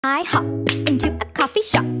I hopped into a coffee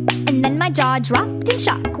shop, and then my jaw dropped in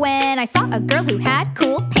shock when I saw a girl who had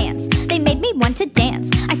cool pants. They made me want to dance.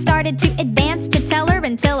 I started to advance to tell her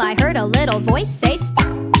until I heard a little voice say, "Stop,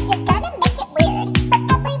 you're gonna make it weird for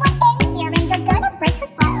everyone in here, and you're gonna break her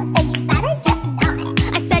flow, so you better just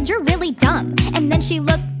not." I said, "You're really dumb," and then she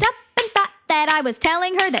looked up and thought that I was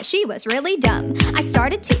telling her that she was really dumb. I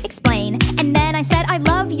started to explain, and then I said, "I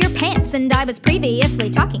love your pants, and I was previously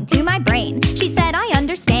talking to my brain." She said, "I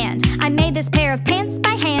understand. I made this pair of pants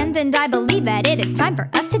by hand, and I believe that it is time for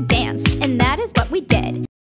us to dance." And that is what we did.